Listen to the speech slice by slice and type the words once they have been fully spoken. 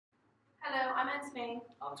I'm Anthony.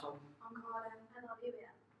 I'm Tom. I'm Carlin. And I'm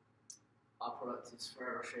Vivian. Our product is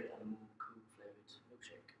Ferrero Rocher and Amul Kool flavoured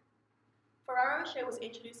milkshake. Ferrero Rocher was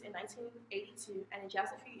introduced in 1982, and in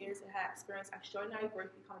just a few years it has experienced extraordinary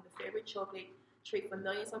growth, becoming the favorite chocolate treat for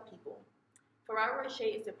millions of people. Ferrero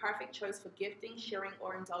Rocher is the perfect choice for gifting, sharing,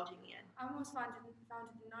 or indulging in. Amul was founded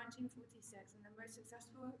in 1946, and their most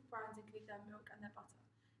successful brands include their milk and their butter.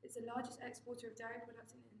 It's the largest exporter of dairy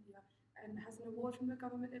products in India and has an award from the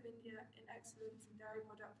Government of India in excellence in dairy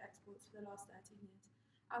product exports for the last 13 years.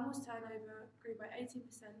 Amul's turnover grew by 18%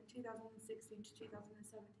 in 2016 to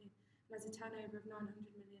 2017 and has a turnover of $900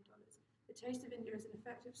 million. The Taste of India is an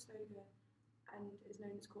effective slogan and is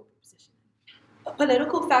known as corporate positioning. A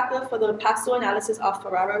political factor for the pastoral analysis of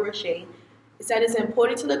Ferrero Rocher is that it's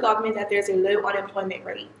important to the government that there's a low unemployment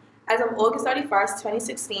rate. As of August 31st,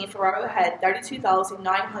 2016, Ferrero had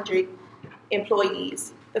 32,900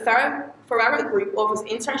 employees. The Ferrero Group offers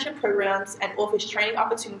internship programs and offers training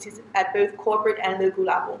opportunities at both corporate and local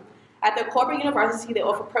level. At the corporate university, they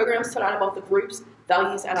offer programs to learn about the group's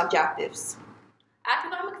values and objectives.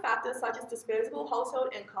 Economic factors such as disposable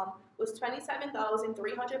household income was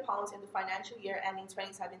 £27,300 in the financial year ending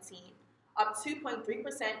 2017, up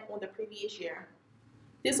 2.3% on the previous year.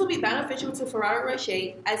 This will be beneficial to Ferrero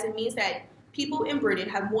Rocher as it means that people in Britain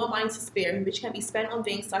have more money to spare, which can be spent on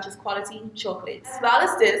things such as quality chocolates. As well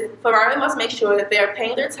as this, Ferrero must make sure that they are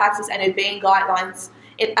paying their taxes and obeying guidelines.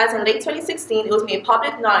 As in late 2016, it was made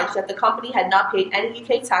public knowledge that the company had not paid any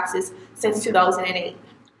UK taxes since 2008.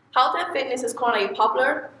 Health and fitness is currently a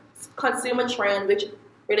popular consumer trend which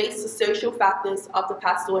relates to social factors of the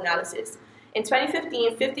pastoral analysis. In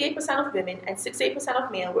 2015, 58% of women and 68%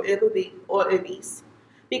 of men were overweight or obese.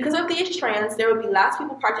 Because of these trends, there will be less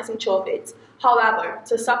people purchasing chocolates. However,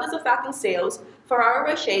 to stop this affecting sales, Ferrero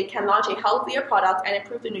Rocher can launch a healthier product and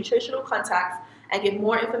improve the nutritional context and give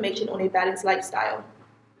more information on a balanced lifestyle.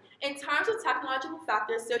 In terms of technological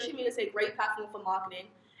factors, social media is a great platform for marketing.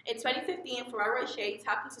 In 2015, Ferrero Rocher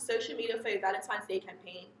tapped into social media for a Valentine's Day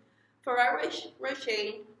campaign. Ferrero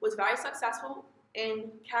Rocher was very successful in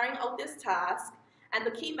carrying out this task, and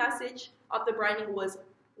the key message of the branding was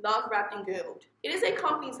love wrapped in gold. It is a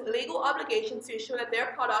company's legal obligation to ensure that their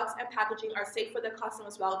products and packaging are safe for their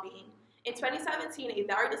customers' well-being. In 2017, a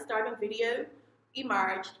very disturbing video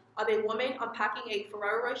emerged of a woman unpacking a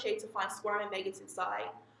Ferrero Rocher to find squirming maggots inside.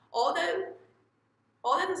 Although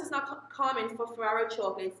this is not common for Ferrero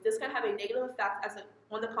chocolates, this can have a negative effect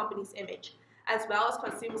on the company's image, as well as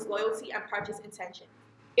consumers' loyalty and purchase intention.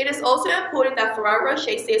 It is also important that Ferrero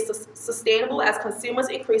Rocher stays sustainable as consumers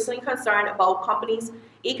are increasingly concerned about companies'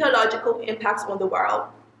 ecological impacts on the world.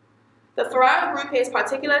 The Ferrero Group pays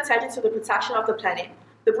particular attention to the protection of the planet.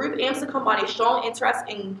 The group aims to combine a strong interest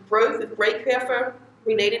in growth with great care for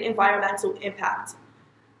related environmental impact.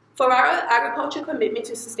 Ferrero Agriculture's commitment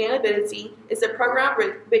to sustainability is a program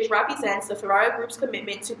which represents the Ferrero Group's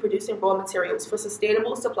commitment to producing raw materials for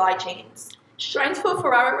sustainable supply chains. Strengths for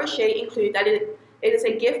Ferrero Rocher include that it is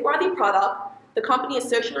a gift-worthy product, the company is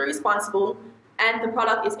socially responsible, and the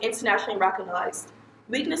product is internationally recognized.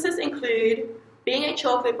 Weaknesses include being a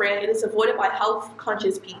chocolate brand, it is avoided by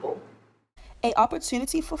health-conscious people. An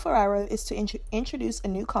opportunity for Ferrero is to introduce a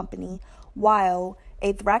new company, while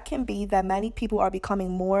a threat can be that many people are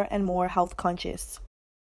becoming more and more health-conscious.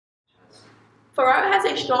 Ferrero has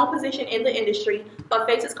a strong position in the industry, but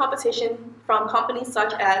faces competition from companies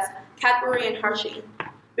such as Cadbury and Rocher,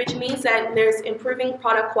 which means that there's improving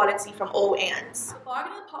product quality from all ends. The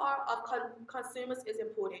bargaining power of consumers is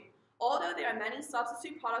important. Although there are many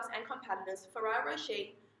substitute products and competitors, Ferrero Rocher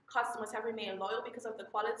customers have remained loyal because of the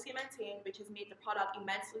quality maintained, which has made the product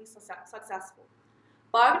immensely successful.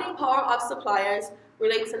 Bargaining power of suppliers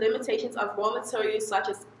relates to limitations of raw materials such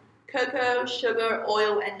as cocoa, sugar,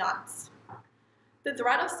 oil, and nuts. The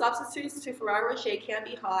threat of substitutes to Ferrero Rocher can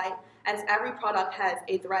be high, as every product has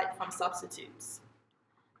a threat from substitutes.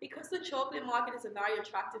 Because the chocolate market is a very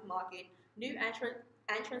attractive market, new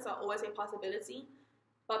entrants are always a possibility,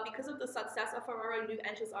 but because of the success of Ferrero, new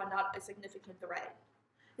entrants are not a significant threat.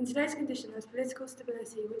 In today's condition, there's political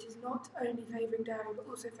stability, which is not only favouring dairy, but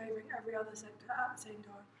also favouring every other sector at the same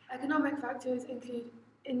time. Economic factors include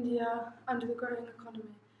India under the growing economy.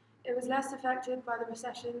 It was less affected by the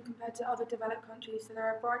recession compared to other developed countries, so there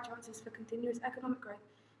are bright chances for continuous economic growth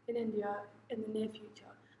in India in the near future.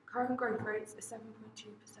 Current growth rates are 7.2%.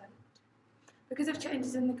 Because of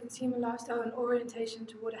changes in the consumer lifestyle and orientation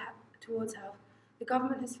towards health, the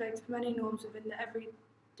government has fixed many norms within the every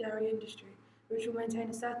dairy industry, which will maintain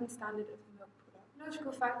a certain standard of the milk product.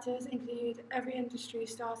 Logical factors include every industry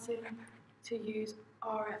starting to use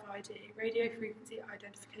RFID, radio frequency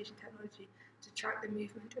identification technology, to track the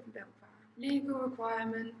movement of milk vans. Legal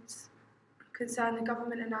requirements concern the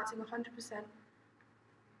government announcing 100%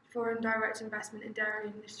 foreign direct investment in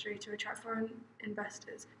dairy industry to attract foreign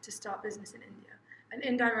investors to start business in India, and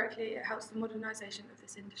indirectly it helps the modernisation of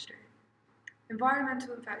this industry.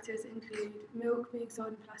 Environmental factors include milk being sold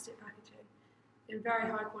in plastic packaging in very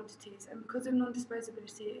high quantities, and because of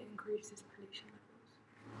non-disposability it increases pollution levels.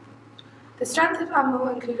 The strength of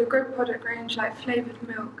Amul include a good product range like flavoured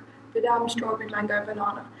milk, badam, strawberry, mango,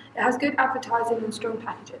 banana. It has good advertising and strong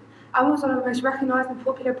packaging. Amul is one of the most recognised and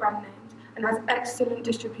popular brand names and has excellent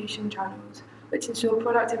distribution channels, which ensure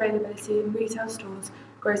product availability in retail stores,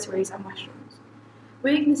 groceries and restaurants.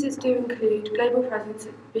 Weaknesses do include global presence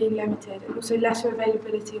being limited and also lesser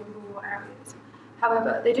availability in rural areas.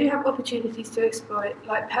 However, they do have opportunities to exploit,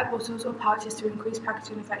 like PET bottles or pouches to increase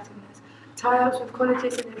packaging effectiveness, tie-ups with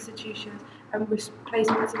colleges and institutions, and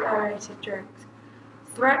replacements of aerated drinks.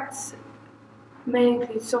 Threats may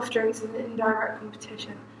include soft drinks and indirect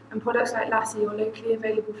competition, and products like lassi or locally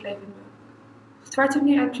available flavoured milk. Threat of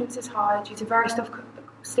new entrants is high due to very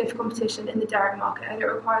stiff competition in the dairy market, and it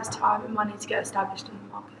requires time and money to get established in the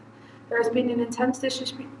market. There has been an intense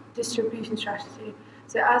distribution strategy,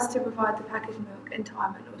 so as to provide the packaged milk in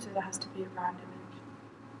time, and also there has to be a brand image.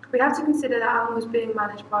 We have to consider that Amul is being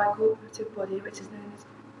managed by a cooperative body, which is known as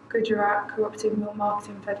Gujarat Cooperative Milk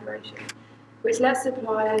Marketing Federation, which lets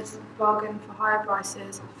suppliers bargain for higher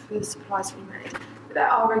prices for the supplies to be made. But there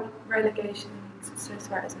are regulations, so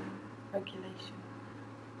threatens regulation.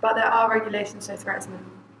 The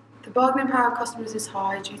bargaining power of customers is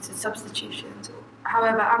high due to substitutions.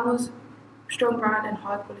 However, Amul's strong brand and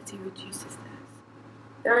high quality reduces this.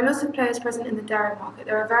 There are lots of players present in the dairy market.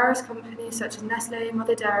 There are various companies such as Nestle,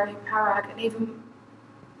 Mother Dairy, Parag, and even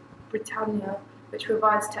Britannia, which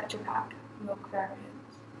provides Tetra Pak milk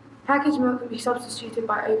variants. Packaged milk can be substituted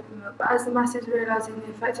by open milk, but as the masses are realising the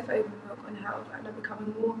effect of open milk on health and are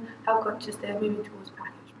becoming more health conscious, they are moving towards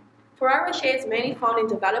packaged milk. Ferrero Rocher is mainly found in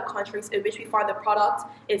developed countries in which we find the product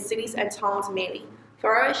in cities and towns mainly.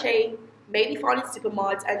 Ferrero Rocher may be found in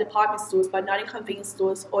supermarkets and department stores, but not in convenience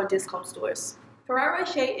stores or discount stores. Ferrero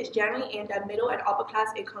Rocher is generally aimed at middle and upper class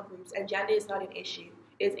income groups, and gender is not an issue.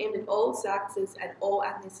 It is aimed at all sexes and all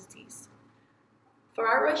ethnicities.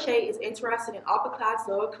 Ferrero Rocher is interested in upper class,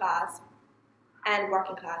 lower class, and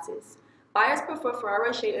working classes. Buyers prefer Ferrero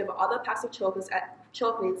Rocher over other packs of chocolates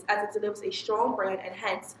as it delivers a strong brand and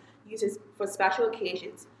hence uses for special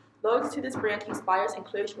occasions. Loyalty to this brand keeps buyers in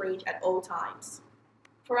close range at all times.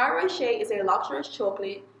 Ferrero Rocher is a luxurious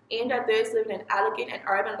chocolate aimed at those living an elegant and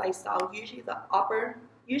urban lifestyle, usually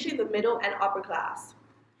the middle and upper class.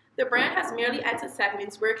 The brand has merely entered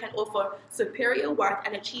segments where it can offer superior worth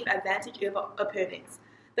and achieve advantage over opponents.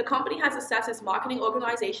 The company has assessed its marketing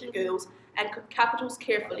organization goals and capitals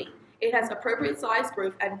carefully. It has appropriate size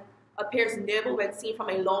growth and appears noble when seen from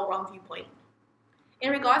a long-run viewpoint.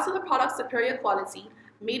 In regards to the product's superior quality,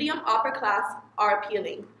 medium upper class are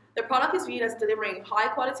appealing. The product is viewed as delivering a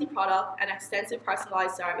high-quality product and extensive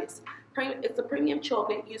personalized service. It's a premium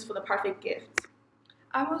chocolate used for the perfect gift.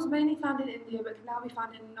 Amul is mainly found in India but can now be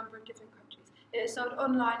found in a number of different countries. It is sold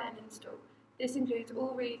online and in store. This includes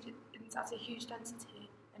all regions at a huge density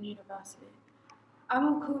and universally.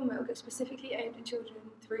 Amul Kool milk is specifically aimed at children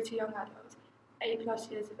through to young adults,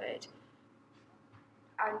 8+ years of age,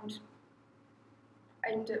 and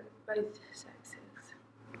aimed at both sexes.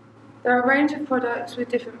 There are a range of products with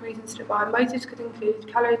different reasons to buy. Motives could include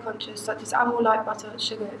calorie conscious, such as Amul light butter,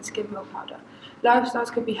 sugar, and skim milk powder.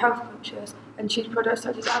 Lifestyles could be health conscious and choose products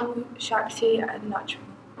such as Amul, Shakti, and Natural.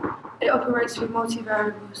 It operates through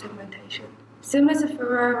multivariable segmentation. Similar to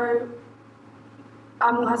Ferrero,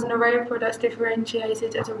 Amul has an array of products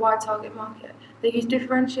differentiated at a wide target market. They use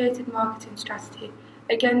differentiated marketing strategy,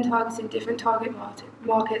 again targeting different target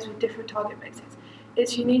markets with different target mixes.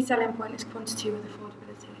 Its unique selling point is quantity with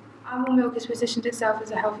affordability. Amul milk has positioned itself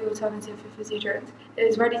as a healthy alternative for fizzy drinks. It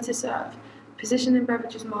is ready to serve. Positioned in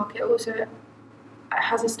beverages market, also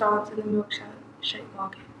has a stance in the milkshake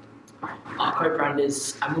market. Our co-brand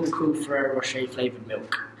is Amul Kool Ferrero Rocher flavoured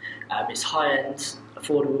milk. It's high-end,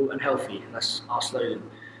 affordable and healthy, and that's our slogan.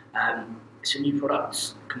 It's a new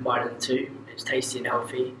product, combining the two. It's tasty and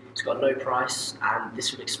healthy, it's got a low price, and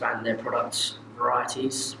this will expand their product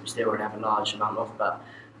varieties, which they already have a large amount of, but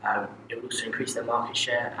it will also increase their market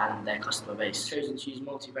share and their customer base. Chosen to use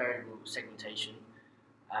multivariable segmentation,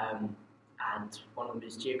 and one of them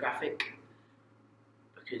is geographic,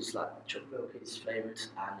 because chocolate milk is flavoured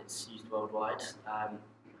and it's used worldwide.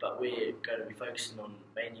 But we're going to be focusing on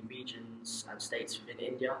mainly regions and states within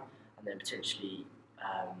India, and then potentially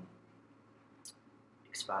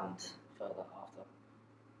expand further after.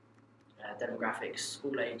 Demographics,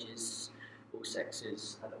 all ages, all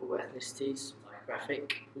sexes and all ethnicities,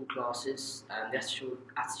 psychographic, all classes, and the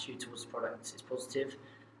attitude towards the product is positive,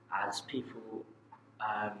 as people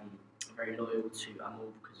are very loyal to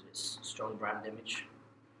Amul because of its strong brand image.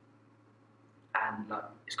 And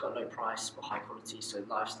it's got a low price but high quality, so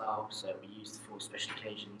lifestyle, so it'll be used for special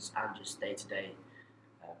occasions and just day-to-day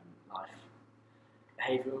life.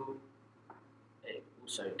 Behavioural,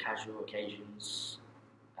 also casual occasions,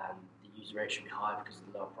 and the user rate should be high because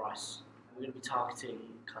of the lower price. And we're going to be targeting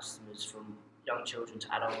customers from young children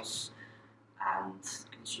to adults and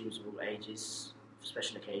consumers of all ages, for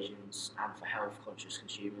special occasions and for health-conscious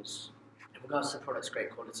consumers. In regards to the product's great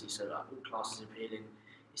quality, so all classes appealing,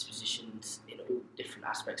 it's positioned in all different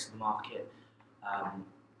aspects of the market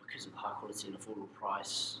because of the high quality and affordable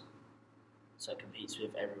price, so it competes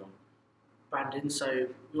with everyone. Branding, so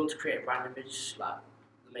we want to create a brand image that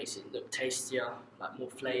makes it look tastier, more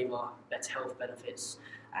flavour, better health benefits,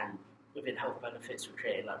 and within health benefits we're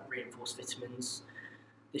creating reinforced vitamins.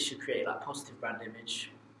 This should create positive brand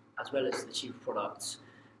image, as well as the cheaper products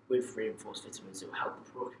with reinforced vitamins. It will help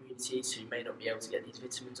the poor communities who may not be able to get these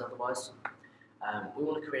vitamins otherwise. We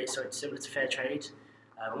want to create something similar to fair trade.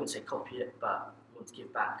 I wouldn't say copy it, but we want to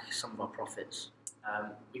give back some of our profits.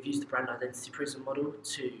 We've used the brand identity prism model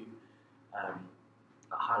to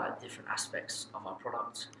highlight different aspects of our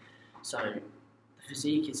product. So the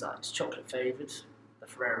physique is it's chocolate favoured. The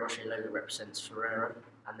Ferrero Rocher logo represents Ferrero,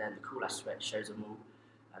 and then the Kool aspect shows them all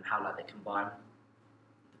and how they combine.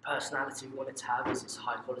 The personality we want it to have is it's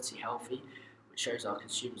high quality, healthy, which shows our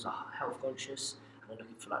consumers are health conscious and are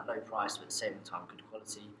looking for low price but at the same time good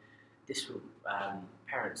quality. This will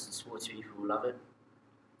parents and sporty people will love it.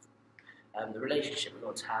 The relationship we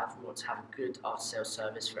want to have a good after sales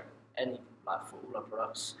service for for all our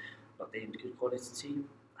products, not deemed good quality.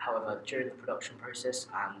 However, during the production process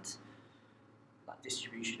and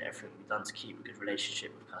distribution, everything will be done to keep a good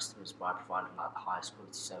relationship with customers by providing the highest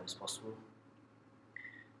quality service possible.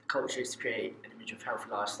 The culture is to create an image of healthy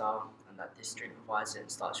lifestyle, and that this drink provides it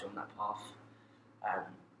and starts you on that path. On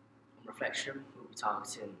reflection, we'll be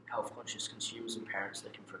targeting health-conscious consumers and parents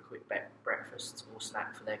looking for a quick breakfast or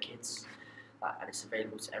snack for their kids, and it's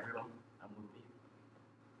available to everyone and will be.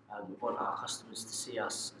 We want our customers to see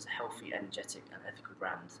us as a healthy, energetic and ethical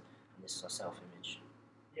brand, and this is our self-image.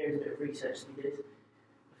 Here's a bit of research we did. It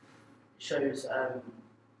shows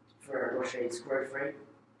Ferrero Rocher's growth rate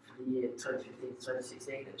for the year 2015 to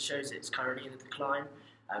 2016, and it shows it's currently in a decline.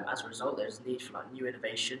 As a result, there's a need for new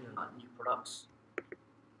innovation and new products.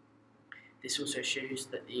 This also shows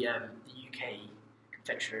that the UK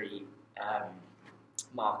confectionery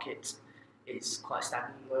market is quite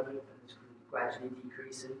stagnant at the moment and is gradually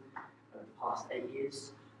decreasing over the past 8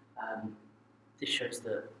 years. This shows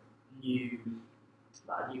that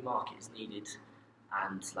a new market is needed,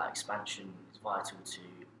 and expansion is vital to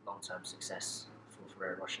long-term success for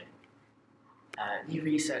Ferrero Rocher. New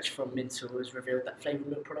research from Mintel has revealed that flavoured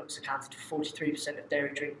milk products accounted for 43% of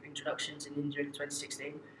dairy drink introductions in India in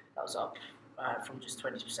 2016. That was up from just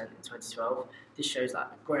 20% in 2012. This shows a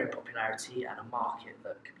growing popularity and a market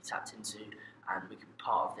that can be tapped into, and we can be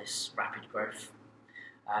part of this rapid growth.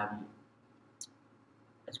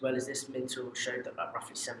 As well as this, Mintel showed that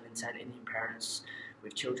roughly 7 in 10 Indian parents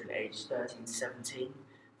with children aged 13 to 17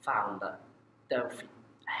 found that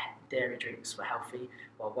dairy drinks were healthy,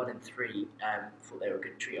 while 1 in 3 thought they were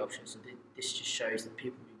good treat options. So this just shows that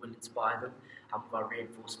people will be willing to buy them, and with our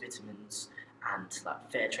reinforced vitamins and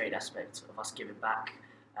fair trade aspect of us giving back,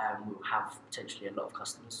 we'll have potentially a lot of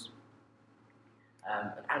customers.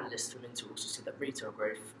 An analyst from Intel also said that retail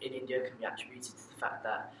growth in India can be attributed to the fact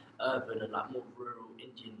that urban and more rural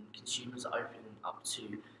Indian consumers are opening up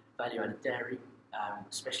to value-added dairy,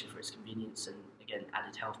 especially for its convenience and again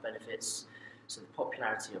added health benefits. So the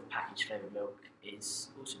popularity of packaged flavoured milk is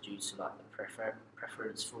also due to the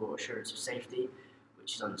preference for assurance of safety,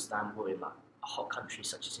 which is understandable in a hot country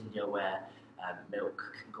such as India, where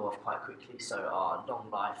milk can go off quite quickly. So our long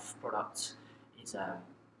life product is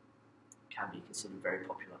can be considered very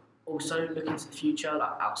popular. Also, looking to the future,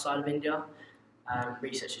 outside of India,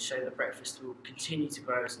 research has shown that breakfast will continue to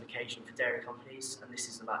grow as an occasion for dairy companies, and this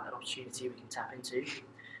is an opportunity we can tap into.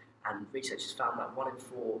 And research has found that 1 in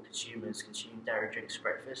 4 consumers consume dairy drinks for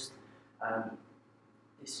breakfast.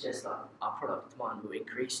 This suggests that our product demand will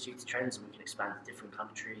increase due to trends, and we can expand to different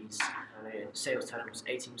countries. And sales turnover was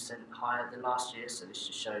 18% higher than last year, so this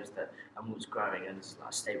just shows that Amul's growing and is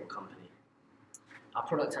a stable company. Our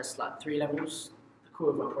product has 3 levels. The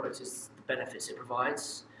core of our product is the benefits it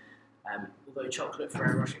provides. Although chocolate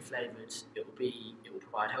Ferrero Rocher flavoured, it will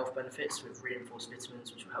provide health benefits with reinforced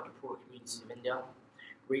vitamins, which will help the poorer communities of India.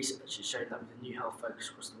 Research has shown that with a new health focus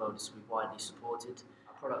across the world, this will be widely supported.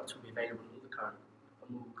 Our product will be available in all the current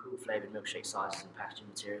Amul Kool flavoured milkshake sizes and packaging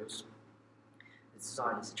materials. The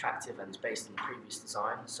design is attractive and is based on the previous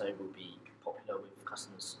design, so it will be popular with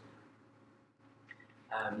customers.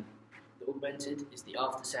 The augmented is the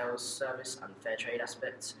after-sales service and fair trade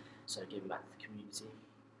aspect, so giving back to the community.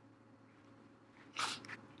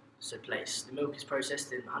 So place. The milk is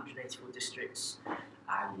processed in 184 districts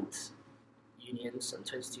and unions and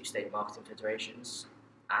 22 state marketing federations,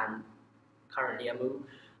 and currently Amul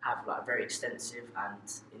have a very extensive and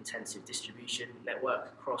intensive distribution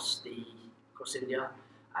network across India,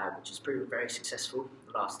 which has proven very successful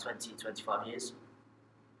the last 20-25 years.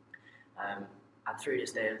 And through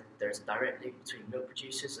this, there is a direct link between milk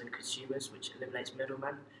producers and consumers, which eliminates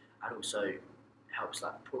middlemen and also helps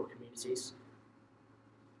poorer communities.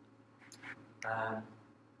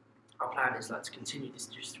 Our plan is to continue this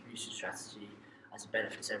distribution strategy as it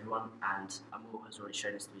benefits everyone, and Amul has already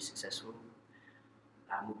shown us to be successful.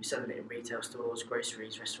 We'll be selling it in retail stores,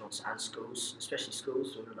 groceries, restaurants and schools, especially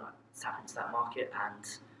schools, so we're going to tap into that market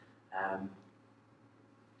and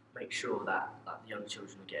make sure that the young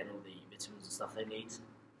children are getting all the vitamins and stuff they need.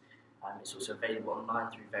 It's also available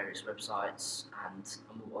online through various websites and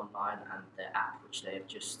Amul Online and their app, which they have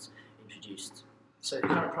just introduced. So the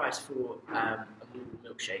current price for Amul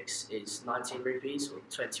milkshakes is 19 rupees or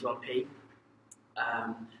 21p,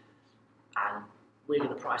 and we're going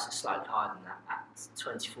to price it slightly higher than that at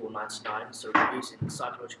 24.99. So we're using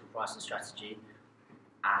psychological pricing strategy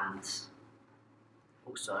and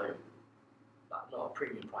also not a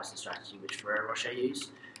premium pricing strategy which Ferrero Rocher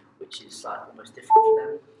use, which is almost different for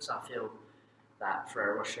them. So I feel that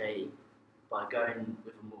Ferrero Rocher, by going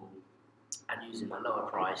with Amul and using a lower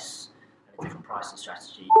price and a different pricing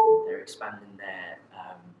strategy, they're expanding their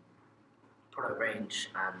product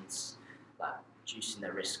range and reducing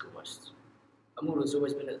their risk almost. Amul has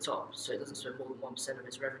always been at the top, so it doesn't spend more than 1% of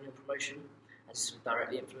its revenue on promotion, and this will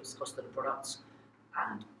directly influence the cost of the product.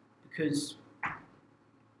 And because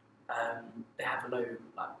they have a low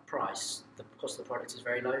price, the cost of the product is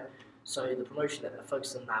very low. So the promotion that they're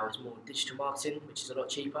focused on now is more digital marketing, which is a lot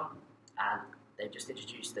cheaper, and they've just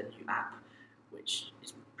introduced a new app which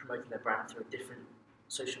is promoting their brand through different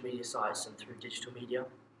social media sites and through digital media.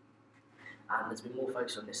 And there's been more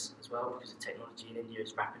focus on this as well because the technology in India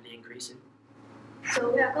is rapidly increasing.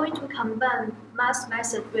 So we are going to combine mass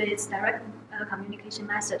method with direct communication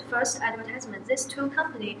method. First, advertisement. These two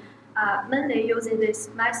companies are mainly using this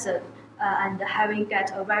method and having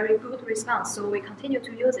get a very good response, so we continue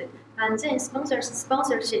to use it. And then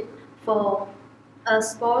sponsorship for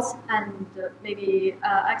sports and maybe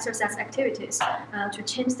exercise activities to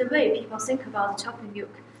change the way people think about chocolate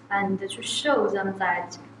milk and to show them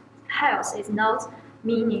that health is not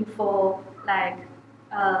meaning for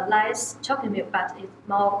less chocolate milk, but it's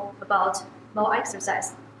more about more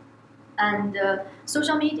exercise. And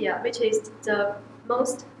social media, which is the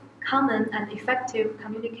most common and effective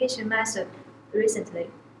communication method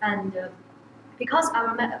recently. And because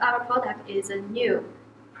our product is a new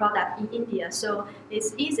product in India, so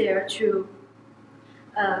it's easier to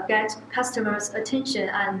get customers' attention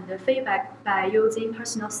and feedback by using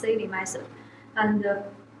personal selling method. And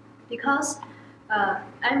because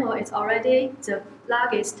Amul is already the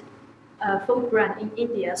largest food brand in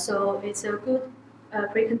India, so it's a good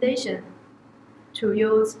precondition to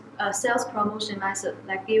use a sales promotion method,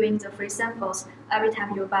 like giving the free samples every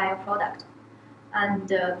time you buy a product.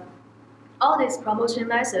 And all this promotion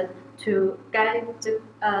method to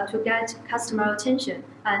get customer attention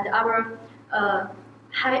and our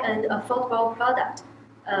high-end affordable product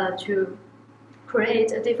to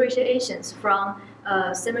create differentiations from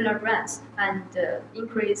similar brands and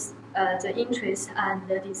increase the interest and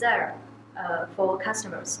the desire for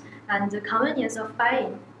customers. And the convenience of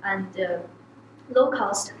buying and low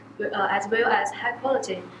cost as well as high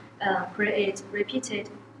quality create repeated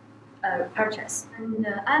purchase. And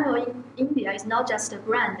Amul in India is not just a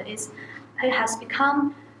brand, it has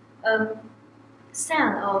become a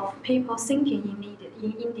sign of people thinking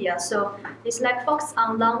in India. So it's focused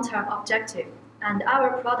on long-term objective, and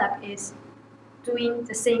our product is doing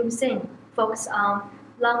the same thing, focus on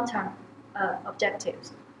long-term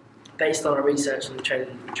objectives. Based on our research and the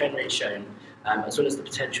trend rate shown, as well as the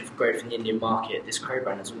potential for growth in the Indian market, this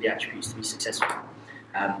co-brand has all the attributes to be successful,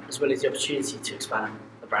 as well as the opportunity to expand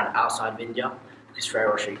the brand outside of India, because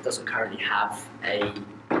Ferrero Rocher doesn't currently have a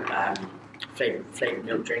flavoured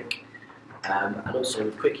milk drink, and also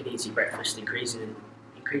with quick and easy breakfast increasing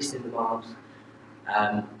in demand.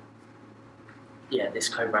 This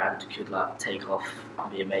co-brand could take off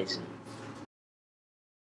and be amazing.